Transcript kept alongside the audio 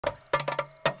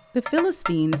The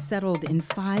Philistines settled in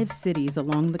 5 cities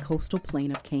along the coastal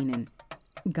plain of Canaan: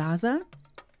 Gaza,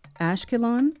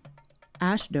 Ashkelon,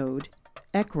 Ashdod,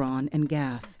 Ekron, and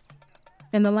Gath.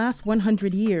 In the last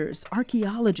 100 years,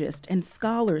 archaeologists and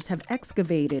scholars have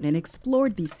excavated and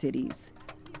explored these cities,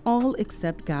 all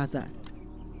except Gaza.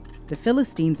 The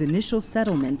Philistines' initial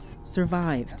settlements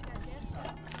survived.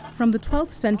 From the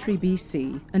 12th century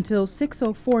BC until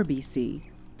 604 BC,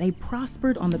 they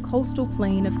prospered on the coastal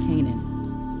plain of Canaan.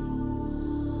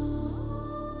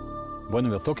 When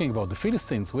we're talking about the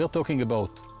Philistines, we're talking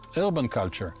about urban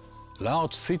culture,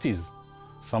 large cities.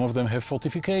 Some of them have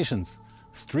fortifications,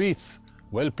 streets,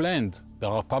 well planned. There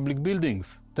are public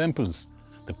buildings, temples.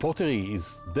 The pottery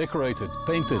is decorated,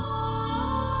 painted.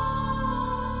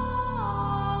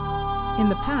 In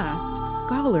the past,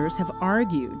 scholars have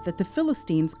argued that the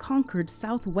Philistines conquered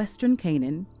southwestern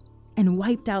Canaan and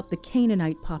wiped out the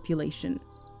Canaanite population.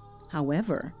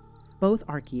 However, both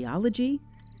archaeology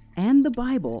and the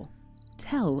Bible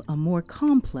tell a more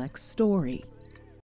complex story.